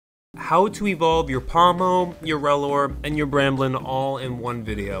how to evolve your Pomo, your Rellor, and your Bramblin all in one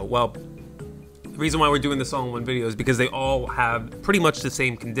video. Well, the reason why we're doing this all in one video is because they all have pretty much the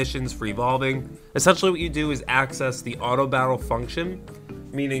same conditions for evolving. Essentially what you do is access the auto battle function,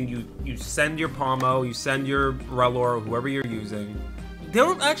 meaning you send your Pomo, you send your Rellor, whoever you're using. They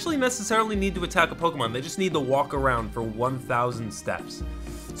don't actually necessarily need to attack a Pokemon, they just need to walk around for 1,000 steps.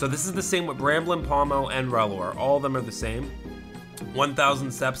 So this is the same with Bramblin, Pomo, and Rellor. All of them are the same.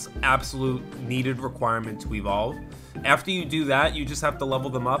 1,000 steps, absolute needed requirement to evolve. After you do that, you just have to level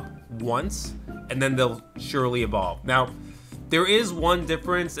them up once, and then they'll surely evolve. Now, there is one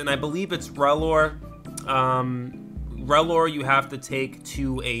difference, and I believe it's Rellor. Rellor you have to take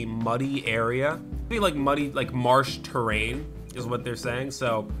to a muddy area. Be like muddy, like marsh terrain is what they're saying.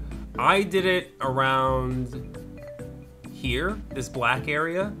 So I did it around here, this black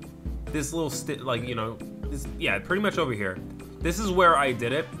area, this little like, you know, this, yeah, pretty much over here. This is where I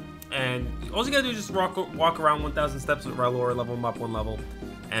did it, and all you gotta do is just walk around 1,000 steps with Rellor, level them up one level,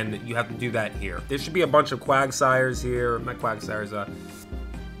 and you have to do that here. There should be a bunch of Quagsires here, not Quagsires,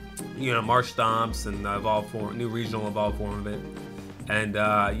 you know, Marsh Stomps and evolved form, new regional evolved form of it. And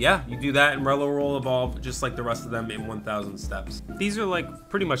yeah, you do that and Rellor will evolve just like the rest of them in 1,000 steps. These are like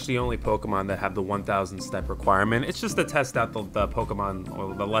pretty much the only Pokemon that have the 1,000 step requirement. It's just to test out the Pokemon,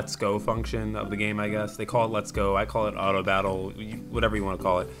 or the Let's Go function of the game, I guess. They call it Let's Go, I call it Auto Battle, whatever you want to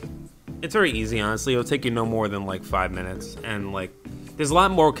call it. It's very easy, honestly. It'll take you no more than like 5 minutes. And like, there's a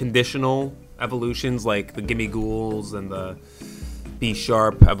lot more conditional evolutions like the Gimme Ghouls and the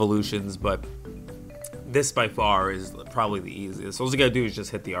B-Sharp evolutions, but this by far is probably the easiest. So all you gotta do is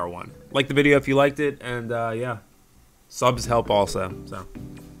just hit the R1. Like the video if you liked it, and yeah, subs help also, so.